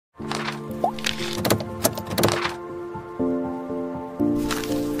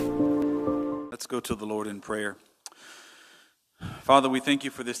go to the Lord in prayer. Father, we thank you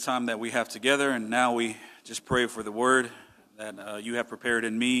for this time that we have together, and now we just pray for the word that you have prepared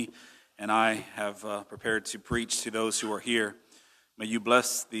in me, and I have prepared to preach to those who are here. May you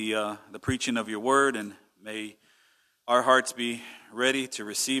bless the preaching of your word, and may our hearts be ready to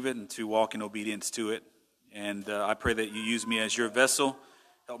receive it and to walk in obedience to it. And I pray that you use me as your vessel.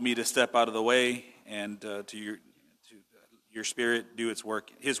 Help me to step out of the way and to your Spirit do its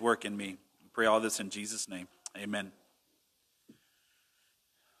work, His work in me. We pray all this in Jesus' name. Amen.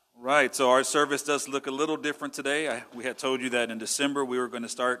 Right, so our service does look a little different today. We had told you that in December we were going to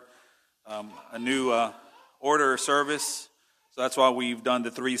start a new order of service. So that's why we've done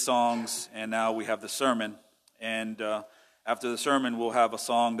the 3 songs, and now we have the sermon. And after the sermon, we'll have a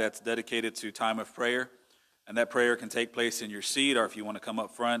song that's dedicated to time of prayer. And that prayer can take place in your seat, or if you want to come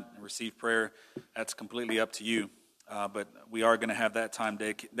up front and receive prayer, that's completely up to you. But we are going to have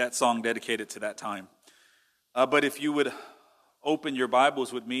that song dedicated to that time. But if you would open your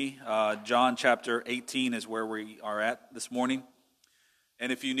Bibles with me, John chapter 18 is where we are at this morning.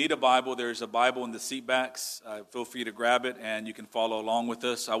 And if you need a Bible, there's a Bible in the seat backs. Feel free to grab it, and you can follow along with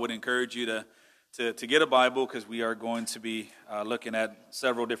us. I would encourage you to get a Bible, because we are going to be looking at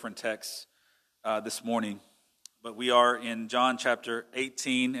several different texts this morning. But we are in John chapter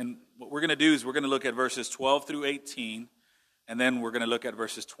 18, and what we're going to do is we're going to look at verses 12 through 18, and then we're going to look at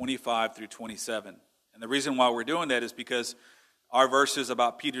verses 25 through 27. And the reason why we're doing that is because our verses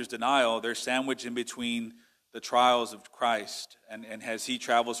about Peter's denial, they're sandwiched in between the trials of Christ, and as he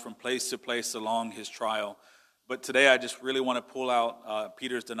travels from place to place along his trial. But today I just really want to pull out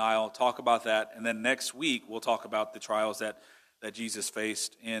Peter's denial, talk about that, and then next week we'll talk about the trials that Jesus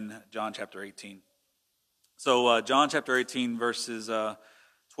faced in John chapter 18. So John chapter 18, verses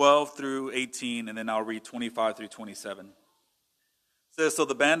 12 through 18, and then I'll read 25 through 27. It says, "So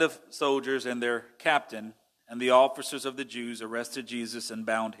the band of soldiers and their captain and the officers of the Jews arrested Jesus and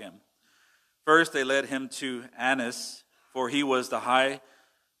bound him. First they led him to Annas, for he was the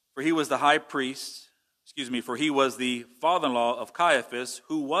father-in-law of Caiaphas,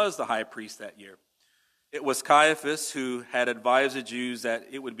 who was the high priest that year. It was Caiaphas who had advised the Jews that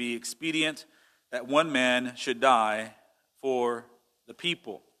it would be expedient that one man should die for the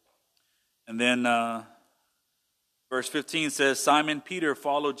people." And then verse 15 says, "Simon Peter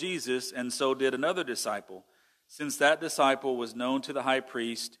followed Jesus, and so did another disciple. Since that disciple was known to the high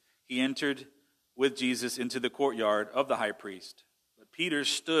priest, he entered with Jesus into the courtyard of the high priest. But Peter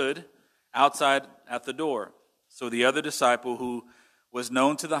stood outside at the door. So the other disciple, who was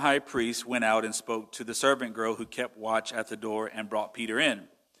known to the high priest, went out and spoke to the servant girl who kept watch at the door and brought Peter in.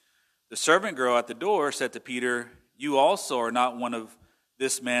 The servant girl at the door said to Peter, 'You also are not one of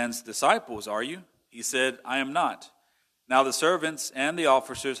this man's disciples, are you?' He said, 'I am not.' Now the servants and the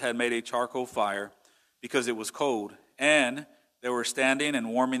officers had made a charcoal fire, because it was cold, and they were standing and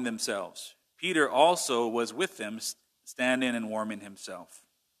warming themselves. Peter also was with them, standing and warming himself."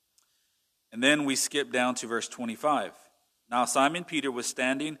 And then we skip down to verse 25. "Now Simon Peter was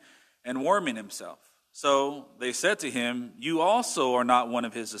standing and warming himself. So they said to him, 'You also are not one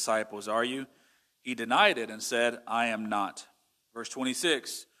of his disciples, are you?' He denied it and said, 'I am not.'" Verse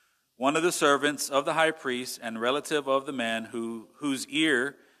 26, "One of the servants of the high priest and relative of the man whose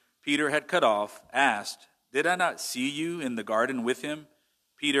ear Peter had cut off asked, 'Did I not see you in the garden with him?'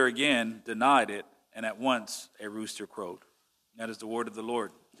 Peter again denied it, and at once a rooster crowed." That is the word of the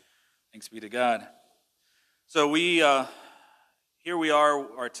Lord. Thanks be to God. So here we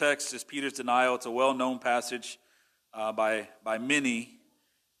are. Our text is Peter's denial. It's a well-known passage by many,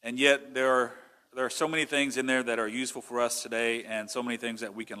 and yet there are so many things in there that are useful for us today, and so many things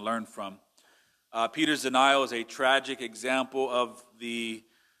that we can learn from. Peter's denial is a tragic example of the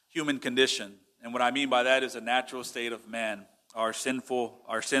human condition, and what I mean by that is a natural state of man, our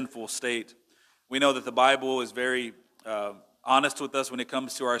sinful state. We know that the Bible is very honest with us when it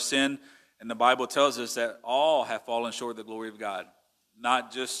comes to our sin. And the Bible tells us that all have fallen short of the glory of God.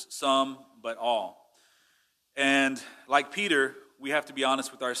 Not just some, but all. And like Peter, we have to be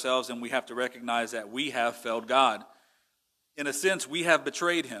honest with ourselves, and we have to recognize that we have failed God. In a sense, we have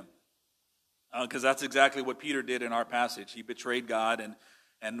betrayed him. Because that's exactly what Peter did in our passage. He betrayed God,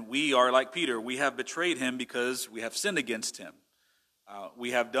 and we are like Peter. We have betrayed him because we have sinned against him.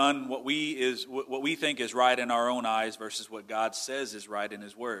 We have done what we think is right in our own eyes versus what God says is right in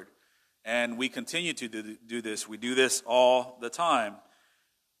his word. And we continue to do this. We do this all the time.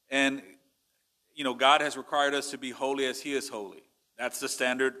 And, God has required us to be holy as he is holy. That's the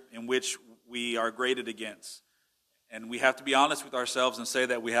standard in which we are graded against. And we have to be honest with ourselves and say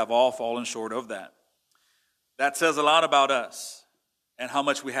that we have all fallen short of that. That says a lot about us and how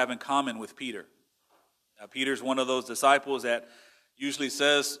much we have in common with Peter. Peter's one of those disciples that usually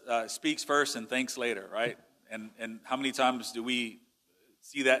speaks first and thinks later, right? And how many times do we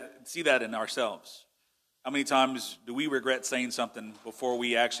see that in ourselves? How many times do we regret saying something before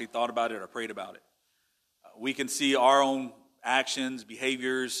we actually thought about it or prayed about it? We can see our own actions,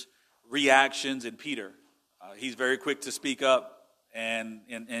 behaviors, reactions in Peter. He's very quick to speak up, and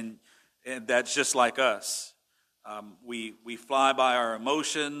that's just like us. We fly by our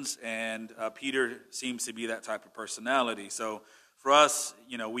emotions, and Peter seems to be that type of personality. So for us,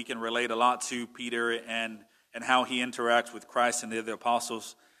 we can relate a lot to Peter and how he interacts with Christ and the other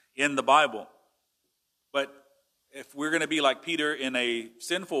apostles in the Bible. But if we're going to be like Peter in a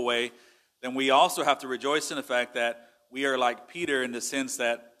sinful way, then we also have to rejoice in the fact that we are like Peter in the sense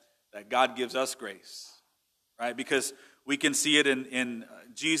that God gives us grace, right? Because we can see it in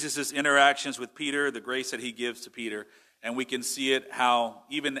Jesus' interactions with Peter, the grace that he gives to Peter, and we can see it how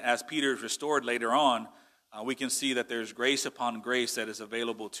even as Peter is restored later on, we can see that there's grace upon grace that is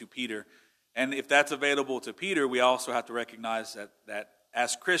available to Peter. And if that's available to Peter, we also have to recognize that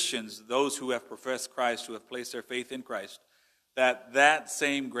as Christians, those who have professed Christ, who have placed their faith in Christ, that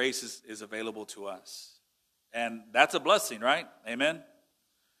same grace is available to us. And that's a blessing, right? Amen?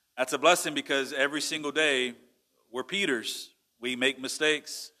 That's a blessing because every single day we're Peters. We make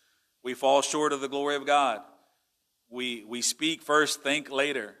mistakes. We fall short of the glory of God. We speak first, think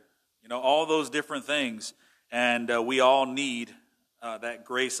later. All those different things. And we all need that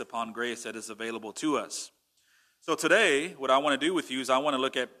grace upon grace that is available to us. So today, what I want to do with you is I want to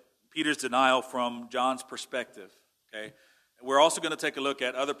look at Peter's denial from John's perspective. Okay? We're also going to take a look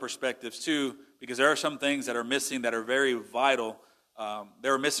at other perspectives too, because there are some things that are missing that are very vital.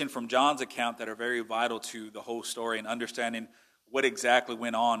 They're missing from John's account that are very vital to the whole story and understanding what exactly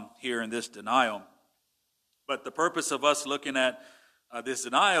went on here in this denial. But the purpose of us looking at this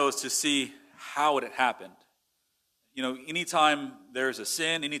denial is to see how it happened. Anytime there's a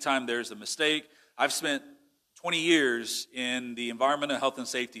sin, anytime there's a mistake, I've spent 20 years in the environmental health and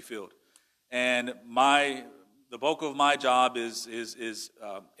safety field, and the bulk of my job is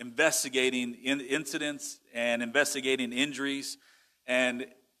investigating incidents and investigating injuries. And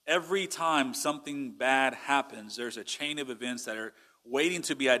every time something bad happens, there's a chain of events that are waiting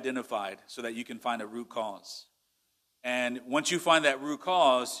to be identified so that you can find a root cause. And once you find that root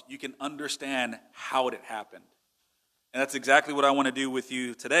cause, you can understand how it happened. And that's exactly what I want to do with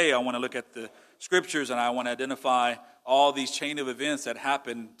you today. I want to look at the scriptures and I want to identify all these chain of events that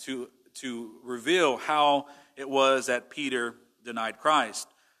happened to reveal how it was that Peter denied Christ.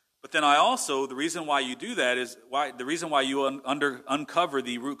 But then the reason why you do that is the reason why you uncover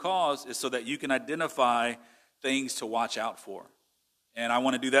the root cause is so that you can identify things to watch out for. And I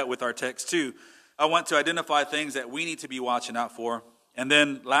want to do that with our text too. I want to identify things that we need to be watching out for. And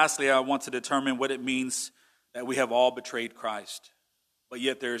then lastly, I want to determine what it means that we have all betrayed Christ, but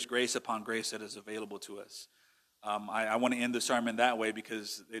yet there is grace upon grace that is available to us. I want to end the sermon that way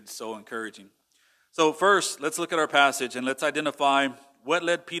because it's so encouraging. So first, let's look at our passage and let's identify what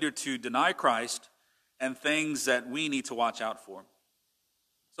led Peter to deny Christ and things that we need to watch out for.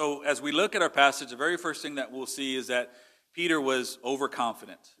 So as we look at our passage, the very first thing that we'll see is that Peter was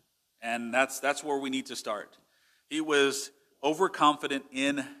overconfident. And that's where we need to start. He was overconfident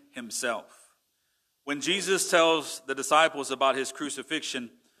in himself. When Jesus tells the disciples about his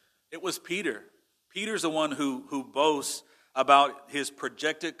crucifixion, it was Peter. Peter's the one who boasts about his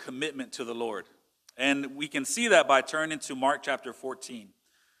projected commitment to the Lord. And we can see that by turning to Mark chapter 14.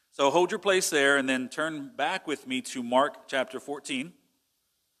 So hold your place there and then turn back with me to Mark chapter 14.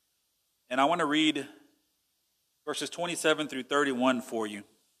 And I want to read verses 27 through 31 for you.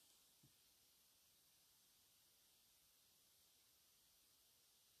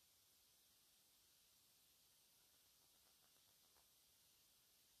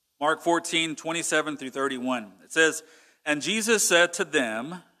 Mark 14, 27 through 31. It says, "And Jesus said to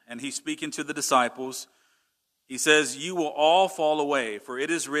them," and he's speaking to the disciples, he says, "You will all fall away, for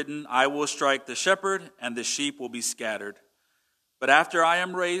it is written, I will strike the shepherd, and the sheep will be scattered. But after I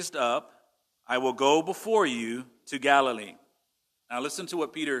am raised up, I will go before you to Galilee." Now listen to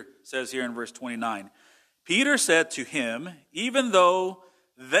what Peter says here in verse 29. "Peter said to him, even though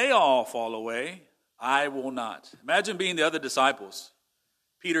they all fall away, I will not." Imagine being the other disciples.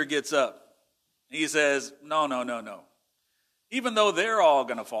 Peter gets up. He says, No. Even though they're all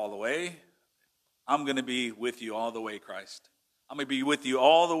going to fall away, I'm going to be with you all the way, Christ. I'm going to be with you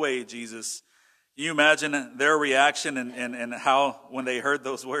all the way, Jesus. Can you imagine their reaction and how when they heard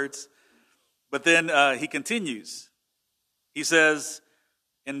those words? But then he continues. He says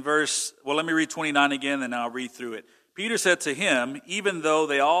in let me read 29 again, and I'll read through it. Peter said to him, even though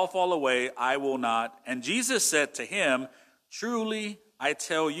they all fall away, I will not. And Jesus said to him, truly I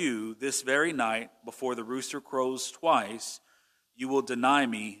tell you, this very night, before the rooster crows twice, you will deny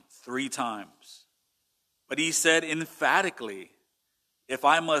me 3 times. But he said emphatically, if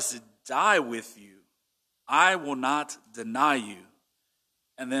I must die with you, I will not deny you.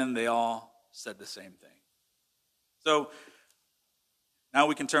 And then they all said the same thing. So now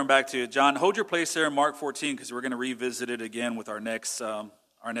we can turn back to John. Hold your place there in Mark 14 because we're going to revisit it again with our next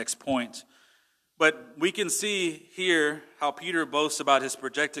point. But we can see here how Peter boasts about his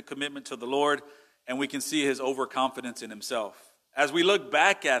projected commitment to the Lord, and we can see his overconfidence in himself. As we look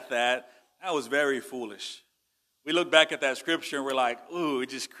back at that, that was very foolish. We look back at that scripture and we're like, ooh, it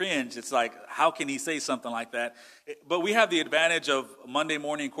just cringe. It's like, how can he say something like that? But we have the advantage of Monday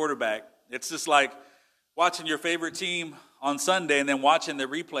morning quarterback. It's just like watching your favorite team on Sunday and then watching the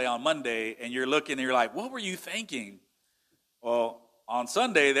replay on Monday, and you're looking and you're like, what were you thinking? Well, on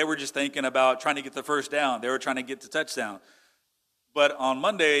Sunday, they were just thinking about trying to get the first down. They were trying to get the touchdown. But on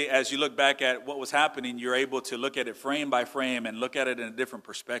Monday, as you look back at what was happening, you're able to look at it frame by frame and look at it in a different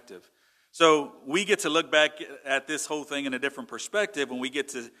perspective. So we get to look back at this whole thing in a different perspective, and we get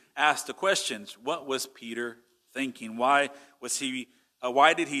to ask the questions. What was Peter thinking? Why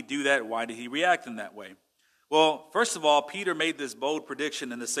did he do that? Why did he react in that way? Well, first of all, Peter made this bold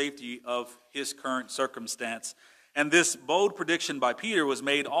prediction in the safety of his current circumstance. And this bold prediction by Peter was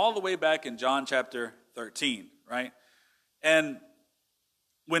made all the way back in John chapter 13, right? And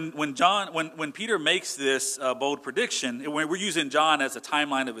when Peter makes this bold prediction, we're using John as a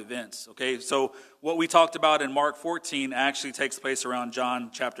timeline of events, okay? So what we talked about in Mark 14 actually takes place around John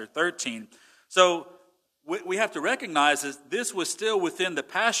chapter 13. So we have to recognize that this was still within the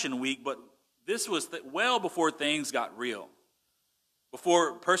Passion Week, but this was well before things got real,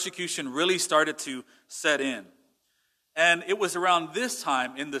 before persecution really started to set in. And it was around this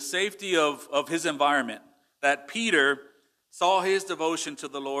time, in the safety of his environment, that Peter saw his devotion to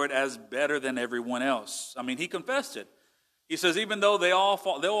the Lord as better than everyone else. I mean, he confessed it. He says, even though they'll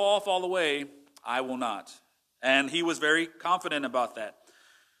all fall away, I will not. And he was very confident about that.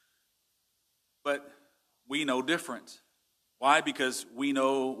 But we know different. Why? Because we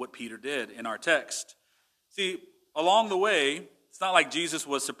know what Peter did in our text. See, along the way, it's not like Jesus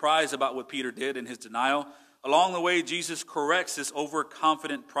was surprised about what Peter did in his denial. Along the way, Jesus corrects this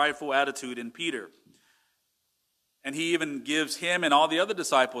overconfident, prideful attitude in Peter. And he even gives him and all the other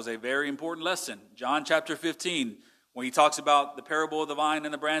disciples a very important lesson. John chapter 15, when he talks about the parable of the vine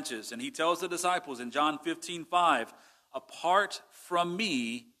and the branches. And he tells the disciples in John 15:5, apart from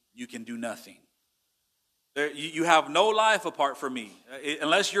me, you can do nothing. You have no life apart from me.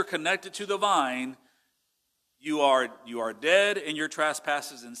 Unless you're connected to the vine, you are dead in your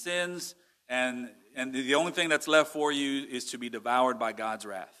trespasses and sins, and the only thing that's left for you is to be devoured by God's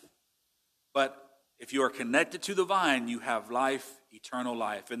wrath. But if you are connected to the vine, you have life, eternal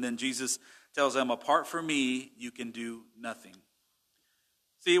life. And then Jesus tells them, apart from me, you can do nothing.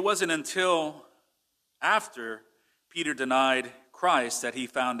 See, it wasn't until after Peter denied Christ that he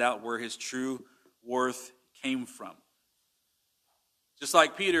found out where his true worth came from. Just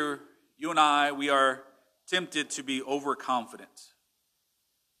like Peter, you and I, we are tempted to be overconfident.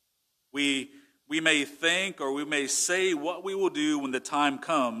 We may think or we may say what we will do when the time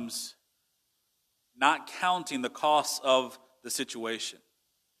comes, not counting the costs of the situation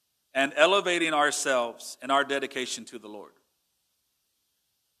and elevating ourselves and our dedication to the Lord.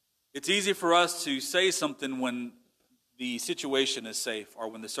 It's easy for us to say something when the situation is safe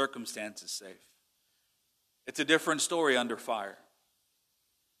or when the circumstance is safe. It's a different story under fire.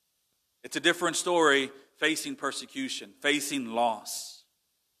 It's a different story facing persecution, facing loss.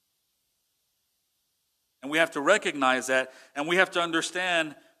 And we have to recognize that, and we have to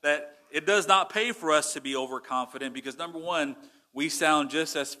understand that it does not pay for us to be overconfident because, number one, we sound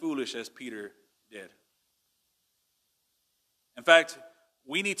just as foolish as Peter did. In fact,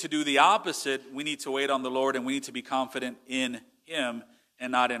 we need to do the opposite. We need to wait on the Lord, and we need to be confident in Him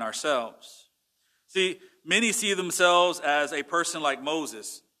and not in ourselves. See, many see themselves as a person like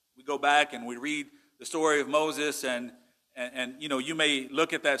Moses. We go back and we read the story of Moses, and you may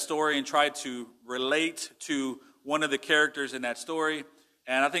look at that story and try to relate to one of the characters in that story.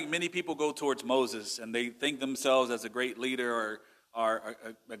 And I think many people go towards Moses, and they think themselves as a great leader or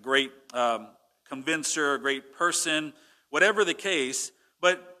a great convincer, a great person, whatever the case.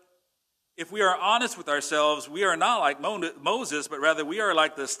 But if we are honest with ourselves, we are not like Moses, but rather we are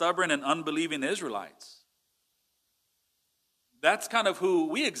like the stubborn and unbelieving Israelites. That's kind of who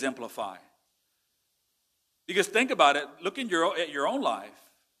we exemplify. Because think about it, look at your own life.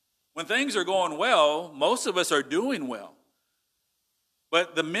 When things are going well, most of us are doing well.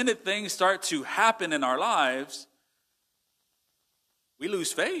 But the minute things start to happen in our lives, we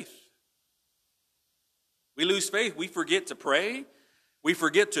lose faith. We lose faith. We forget to pray. We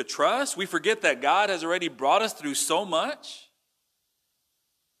forget to trust. We forget that God has already brought us through so much.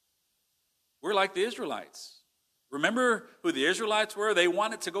 We're like the Israelites. Remember who the Israelites were? They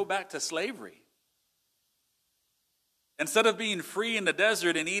wanted to go back to slavery. Instead of being free in the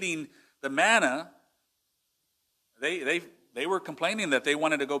desert and eating the manna, they were complaining that they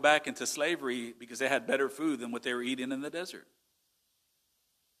wanted to go back into slavery because they had better food than what they were eating in the desert.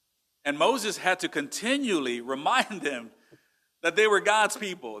 And Moses had to continually remind them that they were God's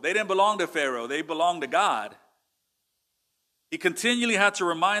people. They didn't belong to Pharaoh. They belonged to God. He continually had to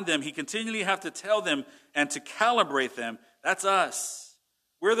remind them. He continually had to tell them and to calibrate them. That's us.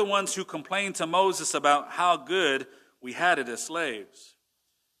 We're the ones who complained to Moses about how good we had it as slaves.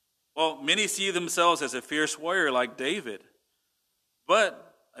 Well, many see themselves as a fierce warrior like David.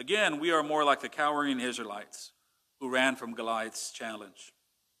 But, again, we are more like the cowering Israelites who ran from Goliath's challenge.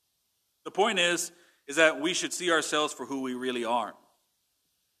 The point is that we should see ourselves for who we really are.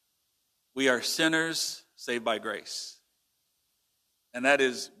 We are sinners saved by grace. And that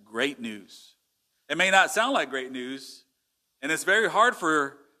is great news. It may not sound like great news, and it's very hard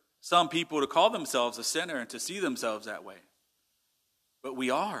for some people to call themselves a sinner and to see themselves that way. But we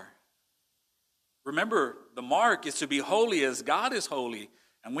are. Remember, the mark is to be holy as God is holy,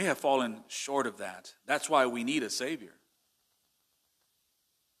 and we have fallen short of that. That's why we need a Savior.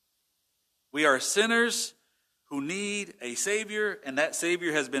 We are sinners who need a Savior, and that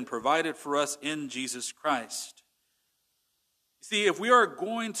Savior has been provided for us in Jesus Christ. You see, if we are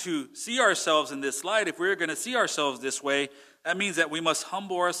going to see ourselves in this light, if we're going to see ourselves this way, that means that we must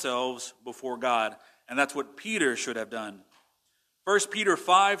humble ourselves before God. And that's what Peter should have done. 1 Peter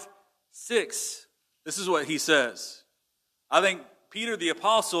 5:6, this is what he says. I think Peter the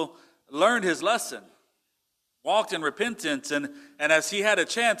apostle learned his lesson, walked in repentance, and as he had a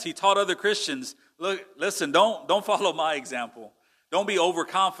chance, he taught other Christians, look, listen, don't follow my example. Don't be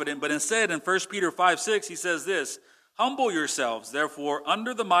overconfident, but instead in 1 Peter 5:6, he says this, humble yourselves, therefore,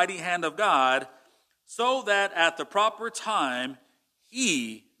 under the mighty hand of God, so that at the proper time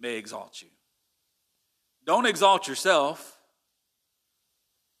he may exalt you. Don't exalt yourself.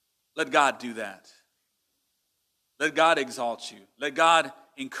 Let God do that. Let God exalt you. Let God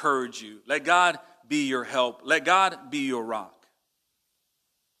encourage you. Let God be your help. Let God be your rock.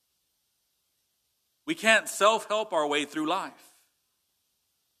 We can't self-help our way through life.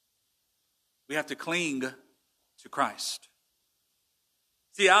 We have to cling to Christ.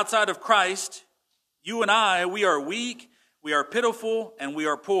 See, outside of Christ, you and I, we are weak, we are pitiful, and we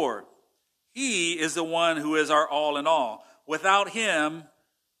are poor. He is the one who is our all in all. Without him,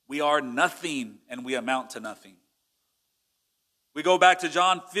 we are nothing and we amount to nothing. We go back to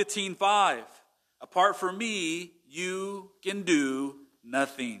John 15:5. Apart from me, you can do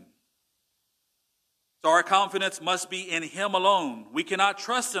nothing. So our confidence must be in him alone. We cannot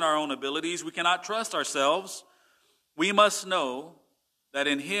trust in our own abilities. We cannot trust ourselves. We must know that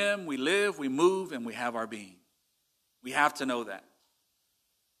in him we live, we move, and we have our being. We have to know that.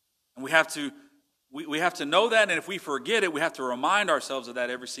 And we have to know that, and if we forget it, we have to remind ourselves of that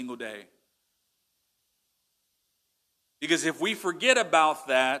every single day. Because if we forget about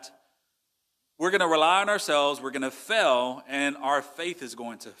that, we're going to rely on ourselves, we're going to fail, and our faith is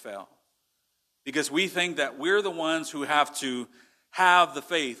going to fail. Because we think that we're the ones who have to have the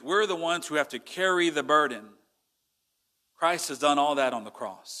faith. We're the ones who have to carry the burden. Christ has done all that on the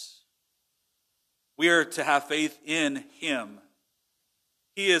cross. We are to have faith in him.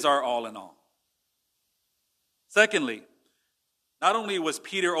 He is our all in all. Secondly, not only was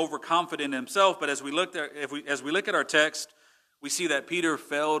Peter overconfident in himself, but as we look at our text, we see that Peter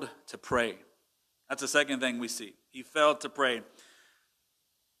failed to pray. That's the second thing we see. He failed to pray.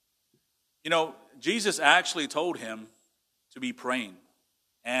 You know, Jesus actually told him to be praying,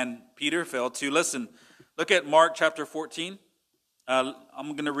 and Peter failed to. Listen, look at Mark chapter 14. I'm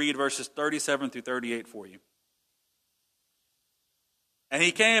going to read verses 37 through 38 for you. And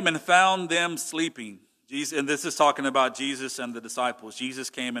he came and found them sleeping. Jesus, and this is talking about Jesus and the disciples. Jesus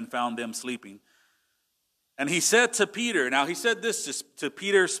came and found them sleeping. And he said to Peter, now he said this to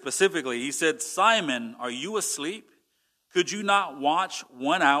Peter specifically. He said, Simon, are you asleep? Could you not watch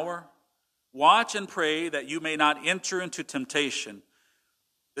 1 hour? Watch and pray that you may not enter into temptation.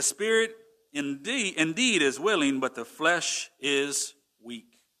 The spirit indeed is willing, but the flesh is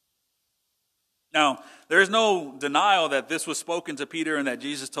weak. Now, there is no denial that this was spoken to Peter and that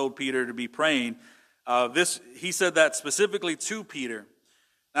Jesus told Peter to be praying. He said that specifically to Peter.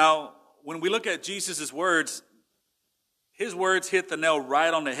 Now, when we look at Jesus' words, his words hit the nail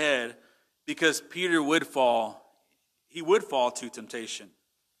right on the head because Peter would fall. He would fall to temptation.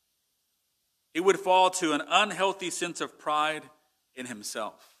 He would fall to an unhealthy sense of pride in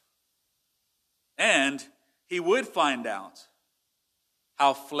himself. And he would find out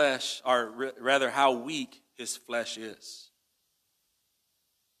how how weak his flesh is.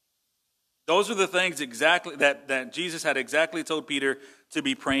 Those are the things exactly that Jesus had exactly told Peter to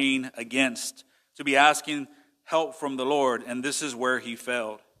be praying against, to be asking help from the Lord, and this is where he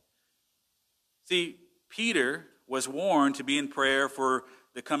failed. See, Peter was warned to be in prayer for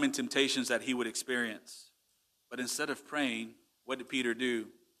the coming temptations that he would experience. But instead of praying, what did Peter do?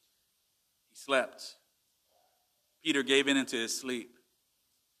 He slept. Peter gave in into his sleep.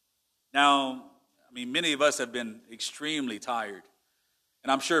 Now, many of us have been extremely tired.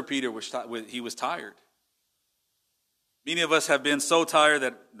 And I'm sure Peter was tired. Many of us have been so tired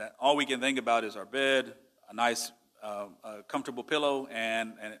that all we can think about is our bed, a nice, comfortable pillow,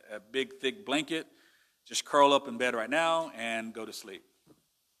 and a big, thick blanket. Just curl up in bed right now and go to sleep.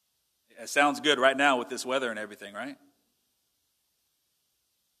 It sounds good right now with this weather and everything, right?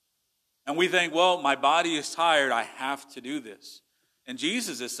 And we think, well, my body is tired. I have to do this. And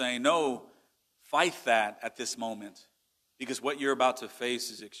Jesus is saying, no, fight that at this moment. Because what you're about to face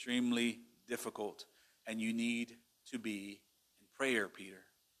is extremely difficult. And you need to be in prayer, Peter.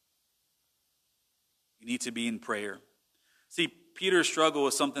 You need to be in prayer. See, Peter's struggle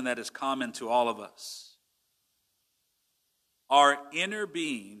is something that is common to all of us. Our inner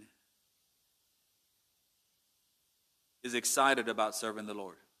being is excited about serving the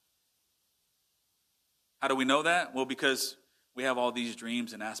Lord. How do we know that? Well, because we have all these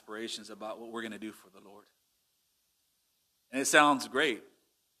dreams and aspirations about what we're going to do for the Lord. And it sounds great.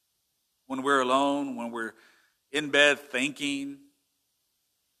 When we're alone, when we're in bed thinking,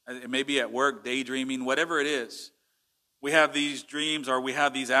 it may be at work, daydreaming, whatever it is. We have these dreams or we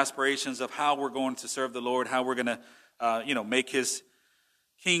have these aspirations of how we're going to serve the Lord, how we're going to make his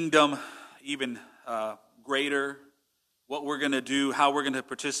kingdom even greater, what we're going to do, how we're going to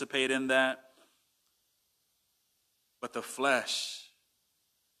participate in that. But our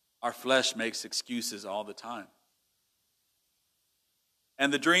flesh makes excuses all the time.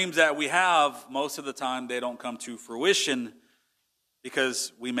 And the dreams that we have, most of the time, they don't come to fruition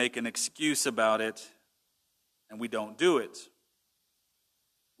because we make an excuse about it and we don't do it.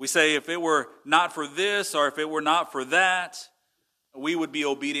 We say, if it were not for this or if it were not for that, we would be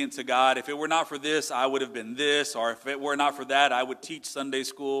obedient to God. If it were not for this, I would have been this. Or if it were not for that, I would teach Sunday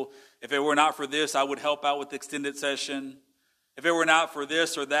school. If it were not for this, I would help out with extended session. If it were not for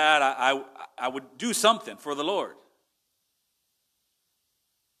this or that, I would do something for the Lord.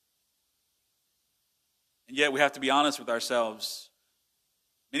 And yet we have to be honest with ourselves.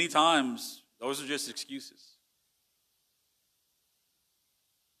 Many times, those are just excuses.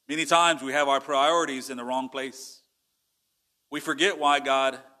 Many times we have our priorities in the wrong place. We forget why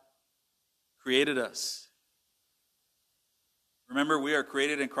God created us. Remember, we are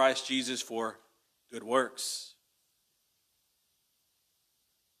created in Christ Jesus for good works.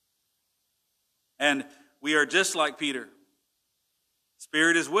 And we are just like Peter.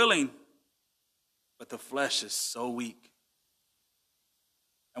 Spirit is willing, but the flesh is so weak.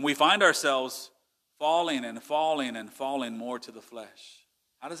 And we find ourselves falling and falling and falling more to the flesh.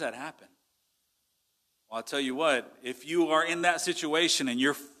 How does that happen? Well, I'll tell you what, if you are in that situation and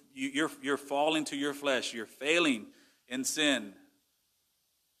you're falling to your flesh, you're failing in sin,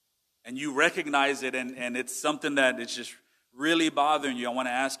 and you recognize it and it's something that is just really bothering you, I want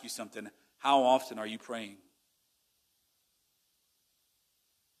to ask you something. How often are you praying?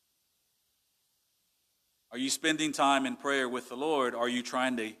 Are you spending time in prayer with the Lord? Or are you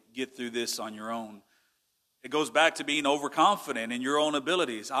trying to get through this on your own? It goes back to being overconfident in your own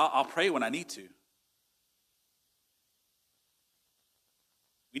abilities. I'll pray when I need to.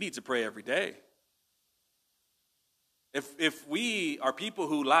 We need to pray every day. If we are people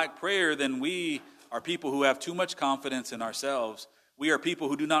who lack prayer, then we are people who have too much confidence in ourselves. We are people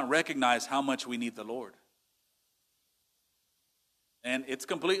who do not recognize how much we need the Lord. And it's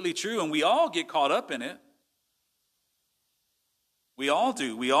completely true, and we all get caught up in it. We all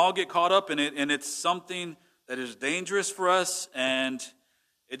do. We all get caught up in it, and it's something that is dangerous for us, and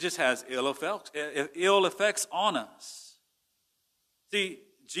it just has ill effects on us. See,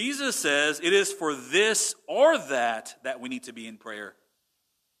 Jesus says it is for this or that we need to be in prayer.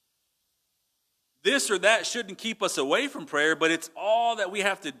 This or that shouldn't keep us away from prayer, but it's all that we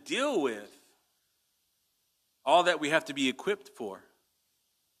have to deal with, all that we have to be equipped for.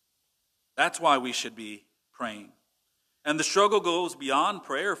 That's why we should be praying. And the struggle goes beyond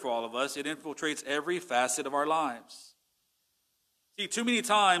prayer for all of us. It infiltrates every facet of our lives. See, too many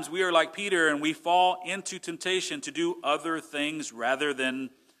times we are like Peter and we fall into temptation to do other things rather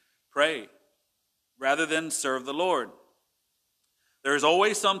than pray, rather than serve the Lord. There's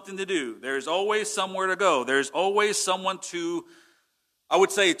always something to do. There's always somewhere to go. There's always someone to, I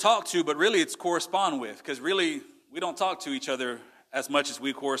would say, talk to, but really it's correspond with, because really we don't talk to each other as much as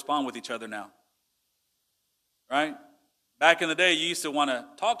we correspond with each other now. Right? Back in the day, you used to want to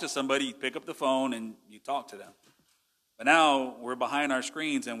talk to somebody, you pick up the phone and you talk to them. But now we're behind our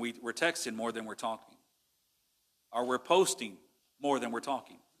screens and we're texting more than we're talking. Or we're posting more than we're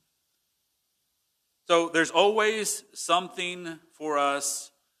talking. So there's always something for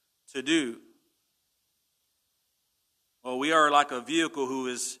us to do. Well, we are like a vehicle who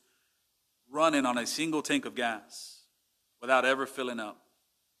is running on a single tank of gas without ever filling up.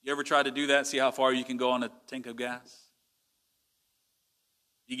 You ever try to do that, see how far you can go on a tank of gas?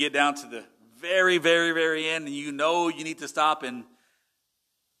 You get down to the very, very, very end and you know you need to stop and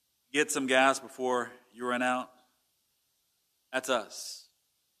get some gas before you run out. That's us.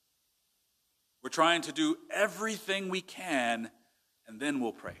 We're trying to do everything we can and then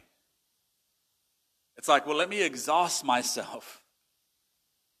we'll pray. It's like, well, let me exhaust myself.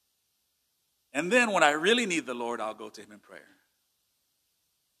 And then when I really need the Lord, I'll go to him in prayer.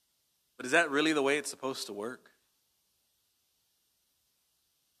 But is that really the way it's supposed to work?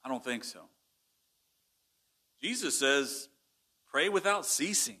 I don't think so. Jesus says, pray without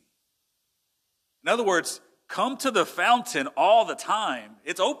ceasing. In other words, come to the fountain all the time.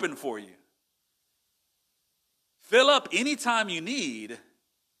 It's open for you. Fill up anytime you need.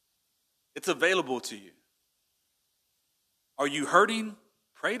 It's available to you. Are you hurting?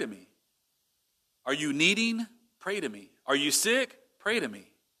 Pray to me. Are you needing? Pray to me. Are you sick? Pray to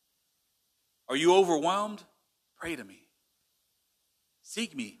me. Are you overwhelmed? Pray to me.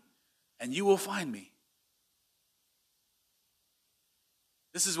 Seek me, and you will find me.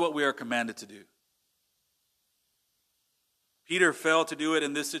 This is what we are commanded to do. Peter failed to do it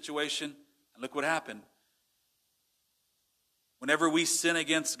in this situation, and look what happened. Whenever we sin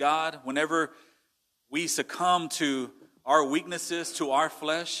against God, whenever we succumb to our weaknesses, to our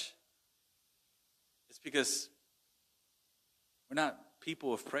flesh, it's because we're not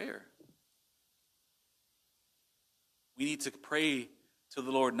people of prayer. We need to pray to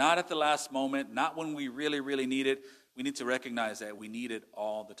the Lord, not at the last moment, not when we really, really need it. We need to recognize that we need it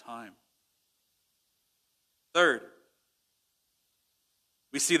all the time. Third,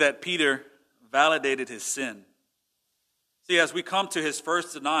 we see that Peter validated his sin. See, as we come to his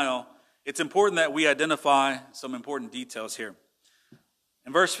first denial, it's important that we identify some important details here.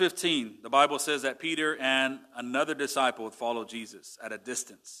 In verse 15, the Bible says that Peter and another disciple followed Jesus at a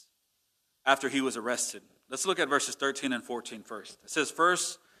distance after he was arrested. Let's look at verses 13 and 14 first. It says,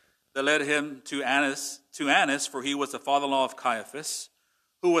 first, they led him to Annas, for he was the father-in-law of Caiaphas,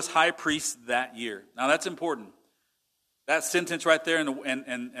 who was high priest that year. Now that's important. That sentence right there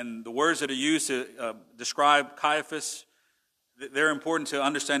and the words that are used to describe Caiaphas, they're important to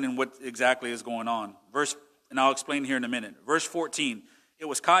understanding what exactly is going on. And I'll explain here in a minute. Verse 14, it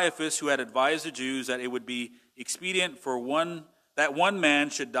was Caiaphas who had advised the Jews that it would be expedient for that one man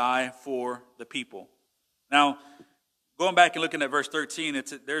should die for the people. Now, going back and looking at verse 13,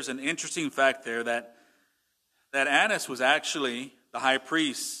 there's an interesting fact there that Annas was actually the high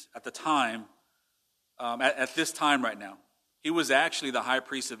priest at the time, at this time right now. He was actually the high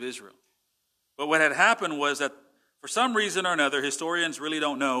priest of Israel. But what had happened was that for some reason or another, historians really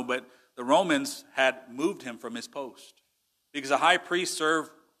don't know, but the Romans had moved him from his post because a high priest served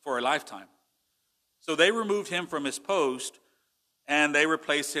for a lifetime. So they removed him from his post and they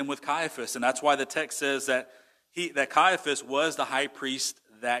replaced him with Caiaphas. And that's why the text says that Caiaphas was the high priest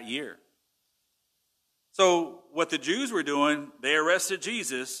that year. So what the Jews were doing, they arrested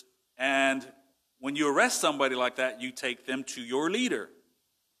Jesus. And when you arrest somebody like that, you take them to your leader.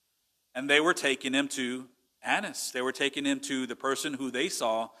 And they were taking him to Annas. They were taking him to the person who they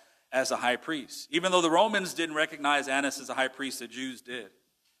saw as a high priest. Even though the Romans didn't recognize Annas as a high priest, the Jews did.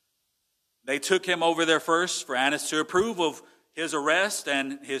 They took him over there first for Annas to approve of his arrest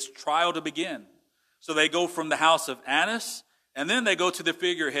and his trial to begin. So they go from the house of Annas, and then they go to the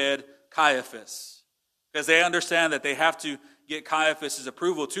figurehead Caiaphas, because they understand that they have to get Caiaphas'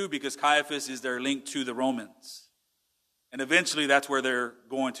 approval too, because Caiaphas is their link to the Romans. And eventually that's where they're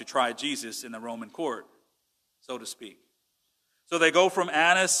going to try Jesus, in the Roman court, so to speak. So they go from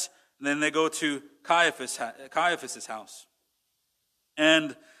Annas, and then they go to Caiaphas' house.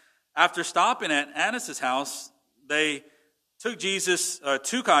 And after stopping at Annas' house, they took Jesus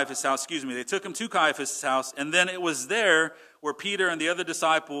to Caiaphas' house, They took him to Caiaphas' house, and then it was there where Peter and the other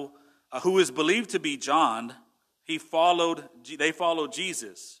disciple, who is believed to be John, they followed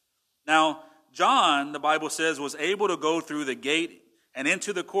Jesus. Now, John, the Bible says, was able to go through the gate and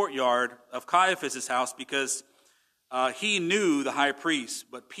into the courtyard of Caiaphas' house because he knew the high priest,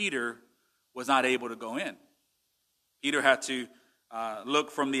 but Peter was not able to go in. Peter had to look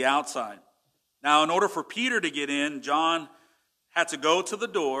from the outside. Now, in order for Peter to get in, John had to go to the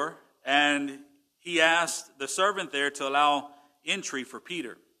door, and he asked the servant there to allow entry for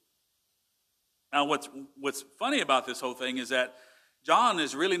Peter. Now, what's funny about this whole thing is that John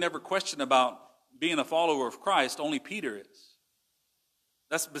is really never questioned about being a follower of Christ. Only Peter is.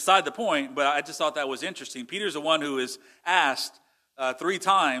 That's beside the point, but I just thought that was interesting. Peter's the one who is asked 3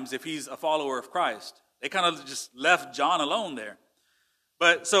 times if he's a follower of Christ. They kind of just left John alone there.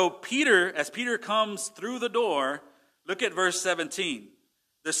 But so Peter, as Peter comes through the door, look at verse 17.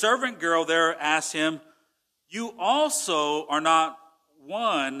 The servant girl there asks him, "You also are not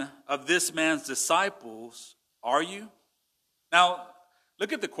one of this man's disciples, are you?" Now,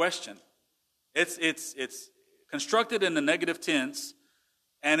 look at the question. It's constructed in the negative tense,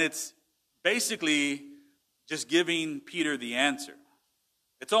 and it's basically just giving Peter the answer.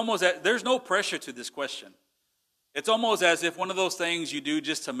 It's almost there's no pressure to this question. It's almost as if one of those things you do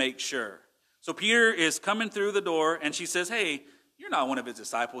just to make sure. So Peter is coming through the door, and she says, "Hey, you're not one of his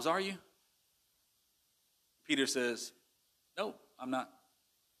disciples, are you?" Peter says, "No, I'm not."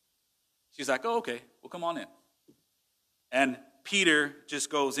 She's like, "Oh, okay, well, come on in." And Peter just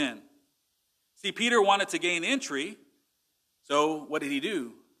goes in. See, Peter wanted to gain entry, so what did he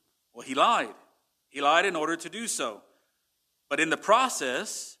do? Well, he lied. He lied in order to do so. But in the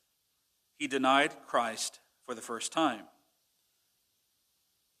process, he denied Christ for the first time.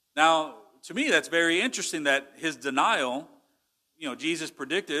 Now, to me, that's very interesting that his denial, Jesus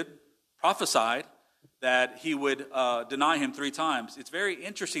prophesied that he would deny him 3 times. It's very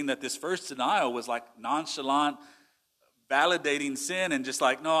interesting that this first denial was like nonchalant, validating sin and just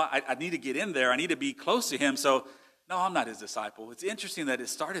like, no, I need to get in there. I need to be close to him. So, no, I'm not his disciple. It's interesting that it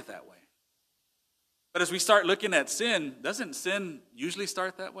started that way. But as we start looking at sin, doesn't sin usually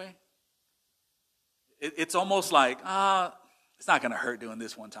start that way? It's almost like, it's not going to hurt doing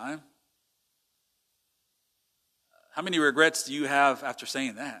this one time. How many regrets do you have after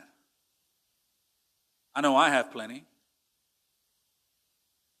saying that? I know I have plenty.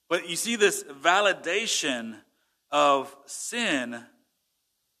 But you see this validation of sin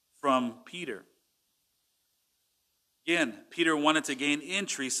from Peter. Again, Peter wanted to gain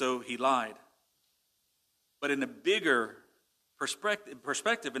entry, so he lied. But in a bigger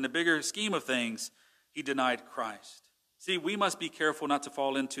perspective, in the bigger scheme of things, he denied Christ. See, we must be careful not to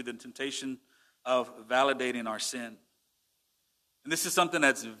fall into the temptation of validating our sin. And this is something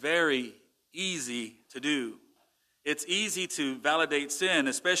that's very easy to do. It's easy to validate sin,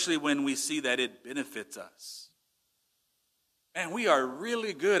 especially when we see that it benefits us. And we are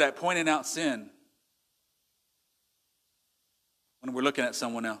really good at pointing out sin when we're looking at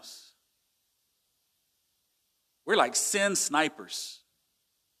someone else. We're like sin snipers.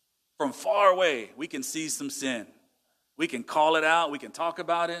 From far away, we can see some sin. We can call it out. We can talk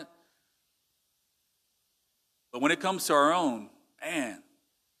about it. But when it comes to our own, man,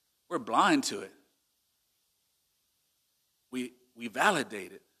 we're blind to it. We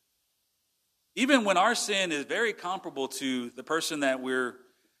validate it. Even when our sin is very comparable to the person that we're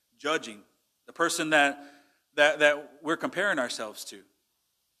judging, the person that we're comparing ourselves to.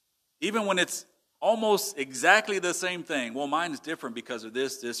 Even when it's almost exactly the same thing. Well, mine is different because of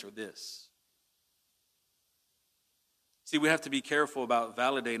this, or this. See, we have to be careful about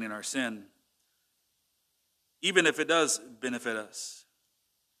validating our sin, even if it does benefit us.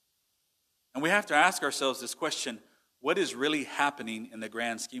 And we have to ask ourselves this question: what is really happening in the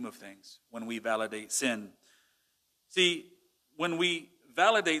grand scheme of things when we validate sin? See, when we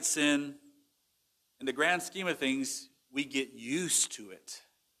validate sin in the grand scheme of things, we get used to it.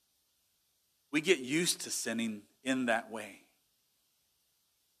 We get used to sinning in that way.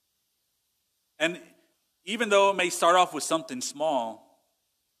 And even though it may start off with something small,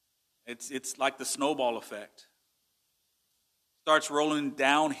 it's like the snowball effect. Starts rolling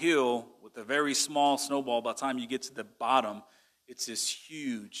downhill with a very small snowball. By the time you get to the bottom, it's this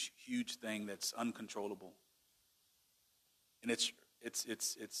huge, huge thing that's uncontrollable. And it's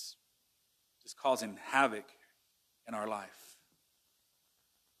just causing havoc in our life.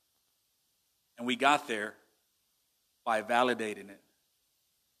 And we got there by validating it,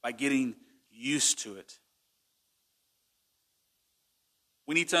 by getting used to it.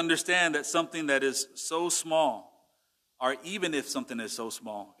 We need to understand that something that is so small or even if something is so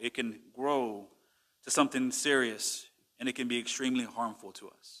small, it can grow to something serious, and it can be extremely harmful to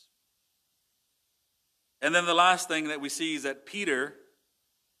us. And then the last thing that we see is that Peter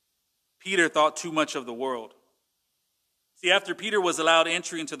thought too much of the world. See, after Peter was allowed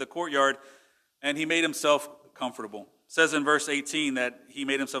entry into the courtyard, and he made himself comfortable. It says in verse 18 that he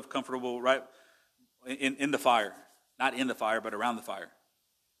made himself comfortable right in the fire. Not in the fire, but around the fire.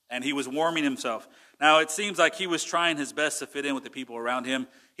 And he was warming himself. Now, it seems like he was trying his best to fit in with the people around him.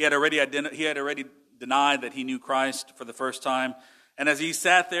 He had already denied that he knew Christ for the first time. And as he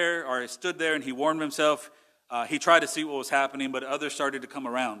sat there, or stood there, and he warmed himself, he tried to see what was happening, but others started to come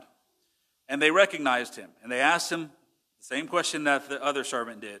around. And they recognized him. And they asked him the same question that the other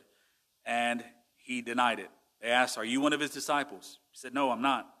servant did. And he denied it. They asked, "Are you one of his disciples?" He said, "No, I'm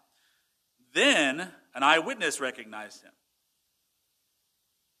not." Then an eyewitness recognized him.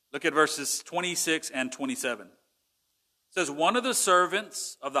 Look at verses 26 and 27. It says, "One of the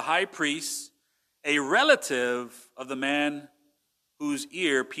servants of the high priest, a relative of the man whose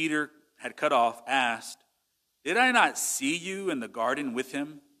ear Peter had cut off, asked, 'Did I not see you in the garden with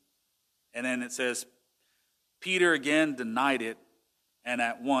him?' And then it says, Peter again denied it, and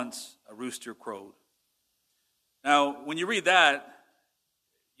at once a rooster crowed." Now, when you read that,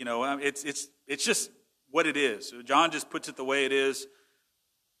 it's just what it is. John just puts it the way it is.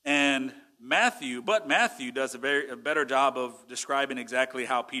 And Matthew does a better job of describing exactly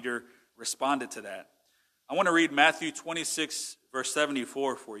how Peter responded to that. I want to read Matthew 26, verse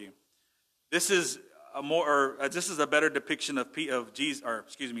 74 for you. This is a better depiction of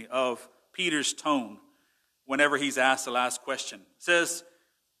Peter's tone whenever he's asked the last question. It says,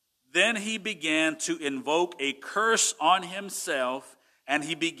 "Then he began to invoke a curse on himself, and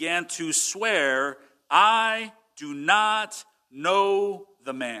he began to swear, 'I do not know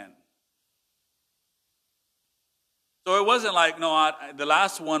the man.'" So it wasn't like, the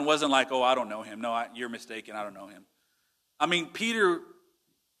last one wasn't like, "Oh, I don't know him. No, you're mistaken. I don't know him." I mean, Peter,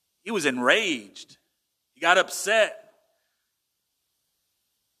 he was enraged. He got upset.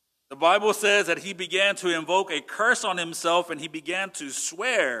 The Bible says that he began to invoke a curse on himself, and he began to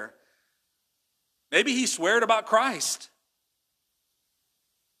swear. Maybe he sweared about Christ.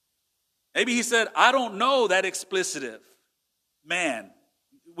 Maybe he said, "I don't know that explicitive man."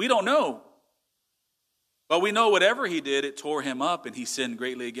 We don't know. But we know whatever he did, it tore him up, and he sinned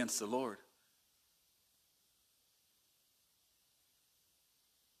greatly against the Lord.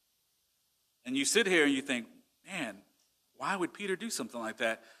 And you sit here and you think, man, why would Peter do something like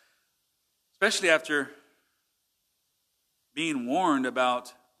that? Especially after being warned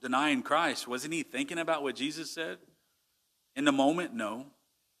about denying Christ. Wasn't he thinking about what Jesus said? In the moment, no.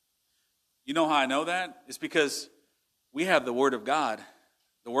 You know how I know that? It's because we have the Word of God.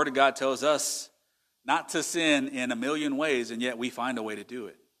 The Word of God tells us not to sin in a million ways, and yet we find a way to do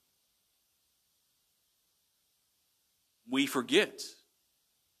it. We forget.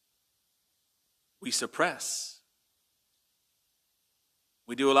 We suppress.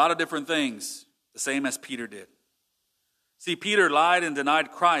 We do a lot of different things, the same as Peter did. See, Peter lied and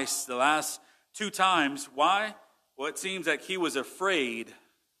denied Christ the last 2 times. Why? Well, it seems like he was afraid.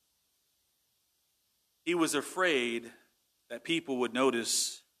 He was afraid that people would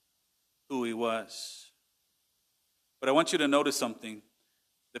notice who he was. But I want you to notice something.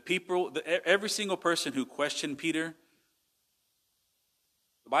 Every single person who questioned Peter,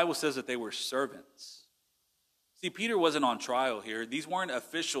 the Bible says that they were servants. See, Peter wasn't on trial here. These weren't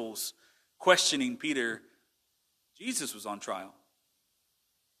officials questioning Peter. Jesus was on trial.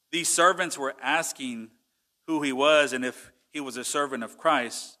 These servants were asking who he was and if he was a servant of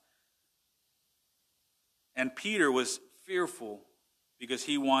Christ. And Peter was fearful because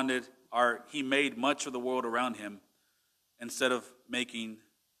he made much of the world around him instead of making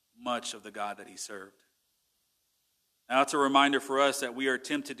much of the God that he served. Now, it's a reminder for us that we are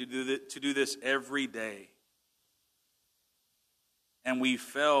tempted to do this every day. And we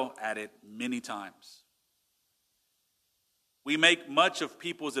fell at it many times. We make much of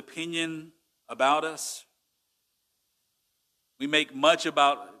people's opinion about us. We make much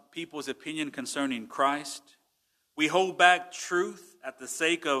about people's opinion concerning Christ. We hold back truth at the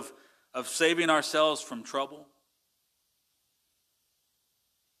sake of saving ourselves from trouble.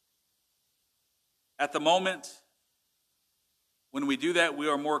 At the moment, when we do that, we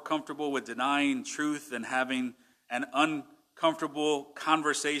are more comfortable with denying truth than having an uncomfortable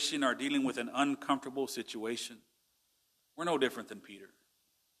conversation or dealing with an uncomfortable situation. We're no different than Peter.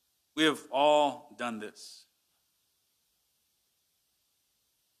 We have all done this.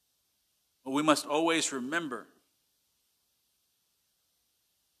 But we must always remember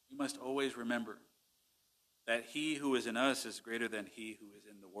that he who is in us is greater than he who is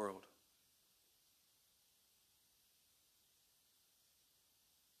in the world.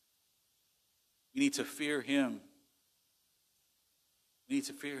 We need to fear him. We need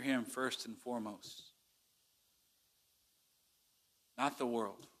to fear him first and foremost. Not the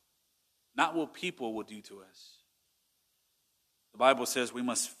world. Not what people will do to us. The Bible says we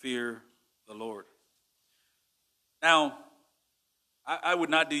must fear the Lord. Now, I would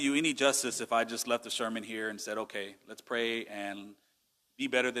not do you any justice if I just left the sermon here and said, okay, let's pray and be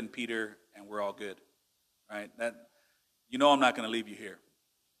better than Peter and we're all good. Right? I'm not going to leave you here.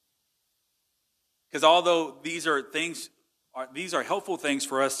 Because although these are helpful things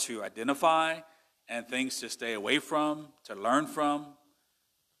for us to identify and things to stay away from, to learn from,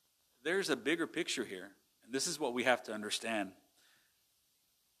 there's a bigger picture here. And this is what we have to understand.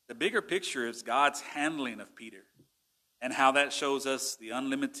 The bigger picture is God's handling of Peter and how that shows us the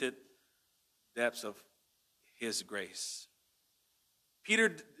unlimited depths of his grace.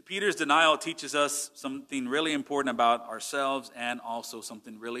 Peter's denial teaches us something really important about ourselves and also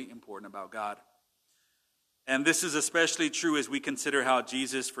something really important about God. And this is especially true as we consider how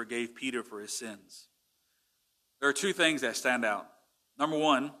Jesus forgave Peter for his sins. There are two things that stand out. Number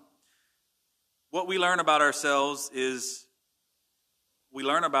one, what we learn about ourselves is we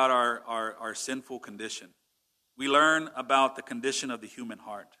learn about our sinful condition. We learn about the condition of the human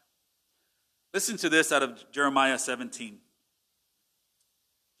heart. Listen to this out of Jeremiah 17.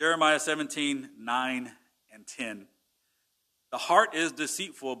 Jeremiah 17, 9 and 10. The heart is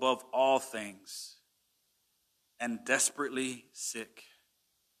deceitful above all things and desperately sick.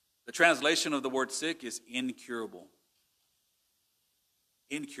 The translation of the word sick is incurable.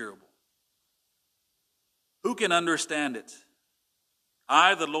 Incurable. Who can understand it?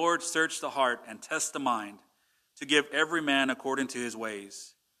 I, the Lord, search the heart and test the mind, to give every man according to his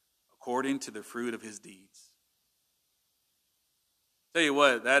ways, according to the fruit of his deeds. Tell you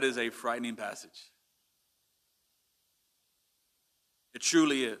what, that is a frightening passage. It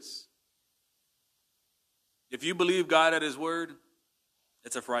truly is. If you believe God at his word,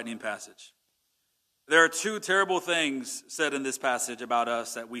 it's a frightening passage. There are two terrible things said in this passage about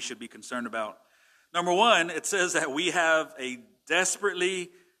us that we should be concerned about. Number one, it says that we have a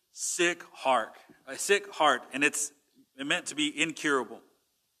desperately sick heart, and it's meant to be incurable.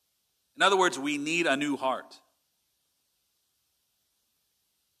 In other words, we need a new heart.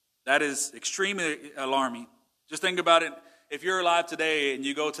 That is extremely alarming. Just think about it. If you're alive today and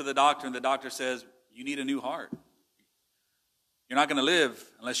you go to the doctor and the doctor says, you need a new heart. You're not going to live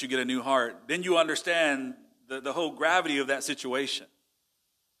unless you get a new heart. Then you understand the whole gravity of that situation.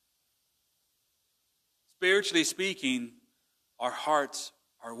 Spiritually speaking, our hearts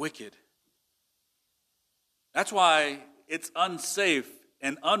are wicked. That's why it's unsafe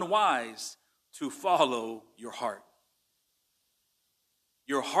and unwise to follow your heart.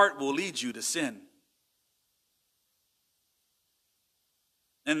 Your heart will lead you to sin.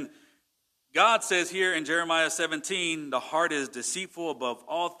 And God says here in Jeremiah 17, the heart is deceitful above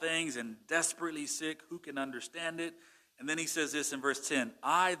all things and desperately sick. Who can understand it? And then he says this in verse 10,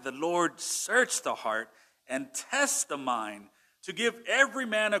 I, the Lord, search the heart and test the mind, to give every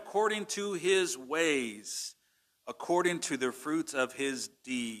man according to his ways, according to the fruits of his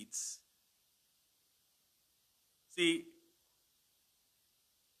deeds. See,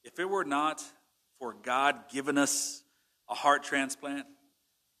 if it were not for God giving us a heart transplant,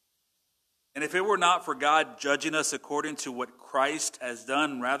 and if it were not for God judging us according to what Christ has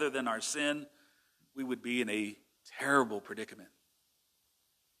done rather than our sin, we would be in a terrible predicament.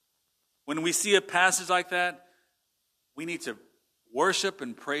 When we see a passage like that, we need to worship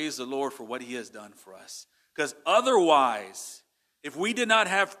and praise the Lord for what he has done for us. Because otherwise, if we did not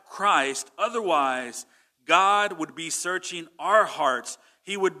have Christ, otherwise God would be searching our hearts.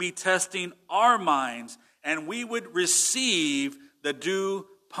 He would be testing our minds, and we would receive the due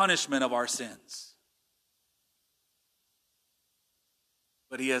punishment of our sins.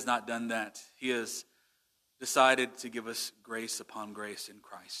 But he has not done that. He has decided to give us grace upon grace in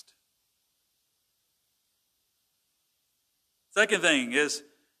Christ. Second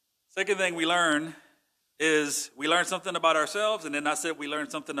thing we learn is we learn something about ourselves, and then I said we learn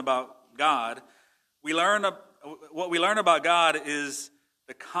something about God. What we learn about God is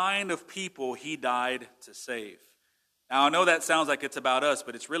the kind of people he died to save. Now, I know that sounds like it's about us,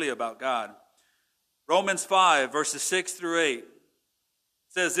 but it's really about God. Romans 5, verses 6 through 8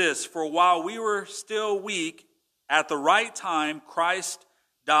 says this, for while we were still weak, at the right time, Christ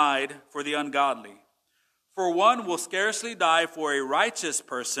died for the ungodly. For one will scarcely die for a righteous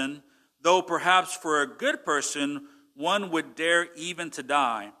person, though perhaps for a good person, one would dare even to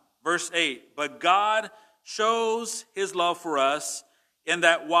die. Verse 8, but God shows his love for us in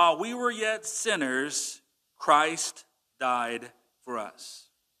that while we were yet sinners, Christ died for us.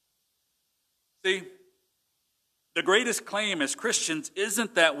 See, the greatest claim as Christians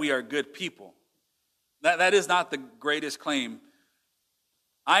isn't that we are good people. That is not the greatest claim.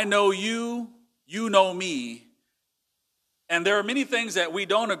 I know you, you know me, and there are many things that we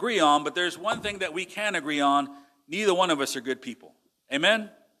don't agree on, but there's one thing that we can agree on. Neither one of us are good people. Amen?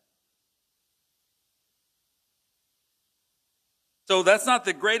 So that's not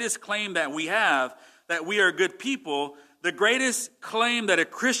the greatest claim that we have, that we are good people. The greatest claim that a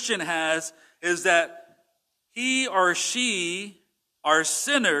Christian has is that he or she are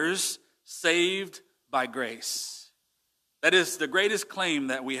sinners saved by grace. That is the greatest claim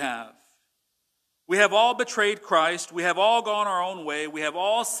that we have. We have all betrayed Christ. We have all gone our own way. We have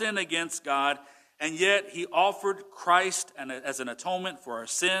all sinned against God. And yet he offered Christ as an atonement for our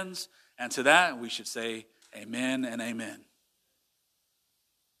sins. And to that we should say amen and amen.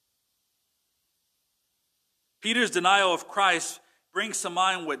 Peter's denial of Christ brings to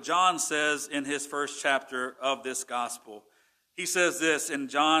mind what John says in his first chapter of this gospel. He says this in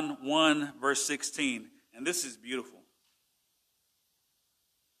John 1, verse 16, and this is beautiful.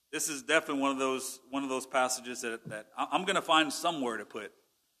 This is definitely one of those passages that I'm going to find somewhere to put.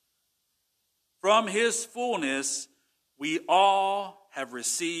 From his fullness, we all have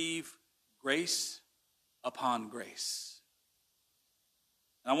received grace upon grace.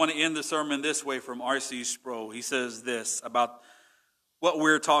 And I want to end the sermon this way from R.C. Sproul. He says this about what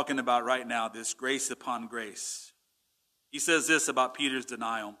we're talking about right now, this grace upon grace. He says this about Peter's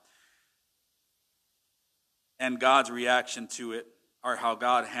denial and God's reaction to it, or how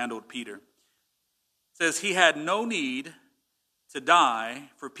God handled Peter. It says he had no need to die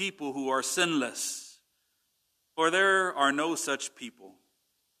for people who are sinless, for there are no such people.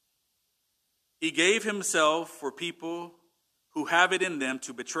 He gave himself for people who have it in them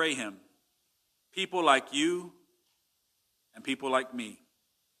to betray him, people like you and people like me.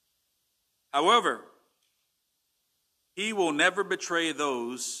 However, he will never betray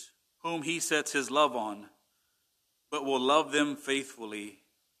those whom he sets his love on, but will love them faithfully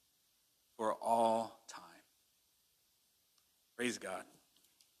for all time. Praise God.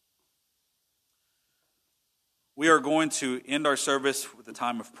 We are going to end our service with a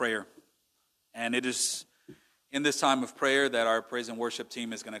time of prayer. And it is in this time of prayer that our praise and worship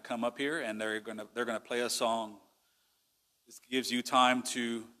team is going to come up here, and they're going to play a song. This gives you time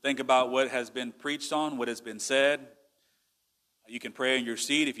to think about what has been preached on, what has been said. You can pray in your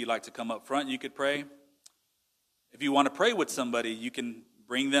seat. If you'd like to come up front, you could pray. If you want to pray with somebody, you can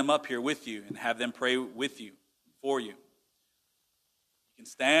bring them up here with you and have them pray with you, for you. You can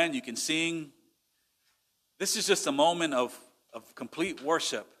stand, you can sing. This is just a moment of complete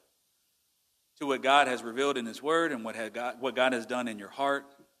worship to what God has revealed in his word and what God has done in your heart.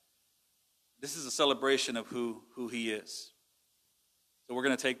 This is a celebration of who he is. So we're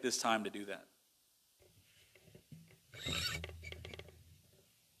going to take this time to do that.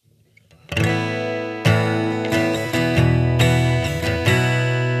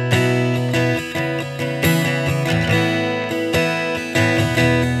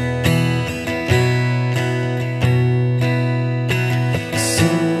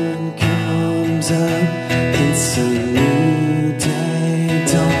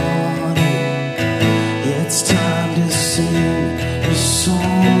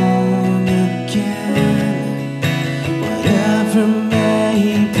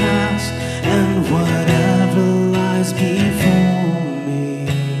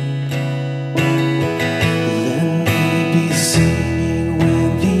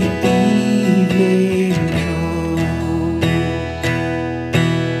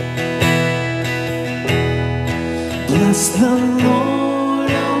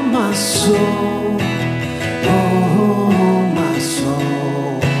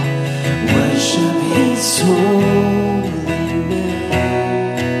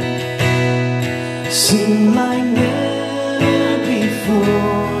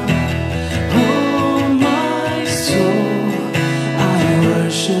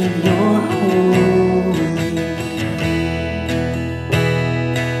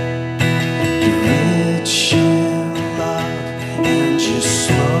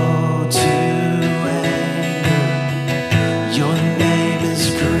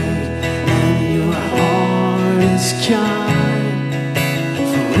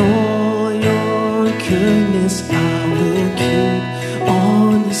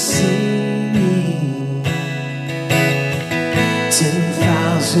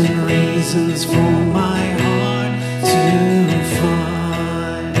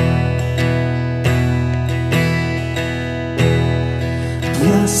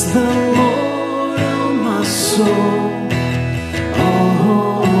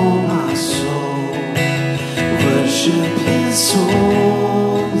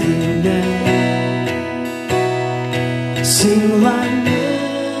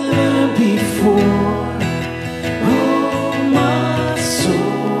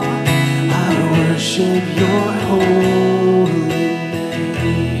 worship your holy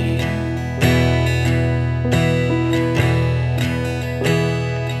name.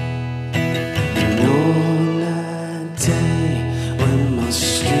 And on that day when my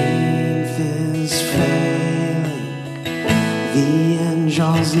strength is failing, the end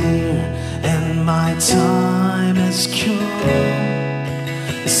draws near and my time has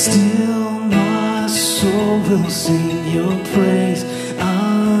come, still my soul will sing your praise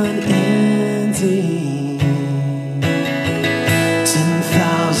unending.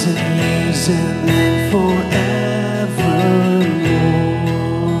 10,000 years and then forevermore.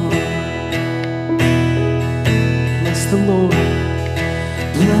 Bless the Lord.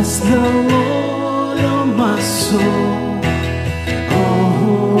 Bless the Lord, oh my soul.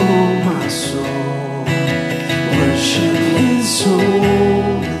 Oh, my soul. Worship his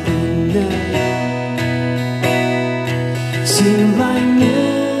holy name. Sing like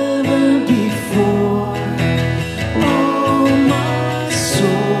never before. Oh, my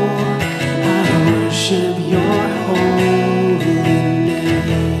soul, I worship your holy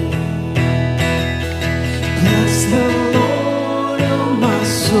name. Bless the Lord, oh, my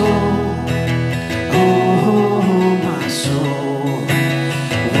soul. Oh, my soul,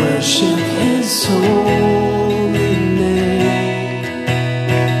 worship his holy name.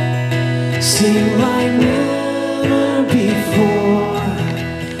 Sing like never before.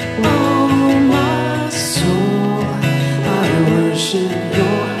 Oh, my soul, I worship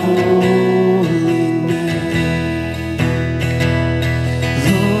your holy name.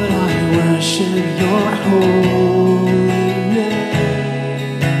 Lord, I worship your holy name.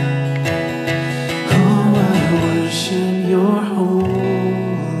 Oh, I worship your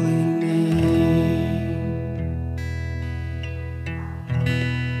holy name.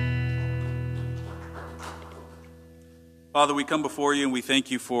 Father, we come before you and we thank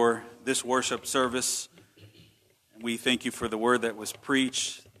you for this worship service. And we thank you for the word that was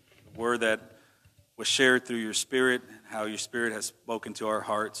preached, the word that was shared through your Spirit, how your Spirit has spoken to our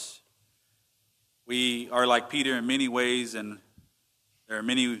hearts. We are like Peter in many ways, and there are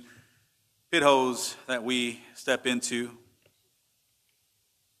many pit holes that we step into.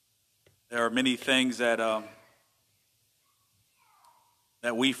 There are many things that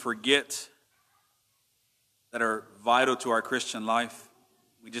we forget that are vital to our Christian life.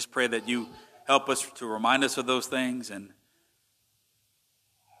 We just pray that you help us to remind us of those things, and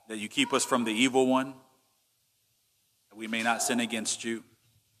that you keep us from the evil one, that we may not sin against you.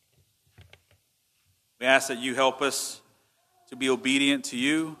 We ask that you help us to be obedient to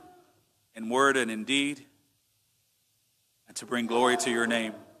you in word and in deed, and to bring glory to your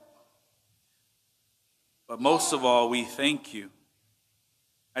name. But most of all, we thank you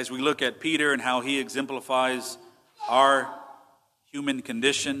as we look at Peter and how he exemplifies our human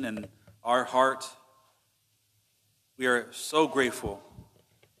condition and our heart. We are so grateful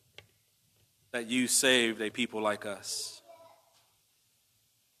that you saved a people like us.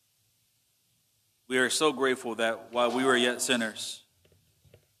 We are so grateful that while we were yet sinners,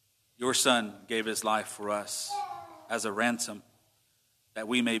 your Son gave his life for us as a ransom, that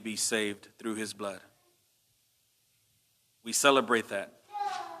we may be saved through his blood. We celebrate that,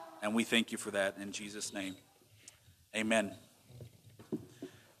 and we thank you for that in Jesus' name. Amen.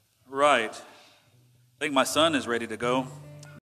 Right. I think my son is ready to go.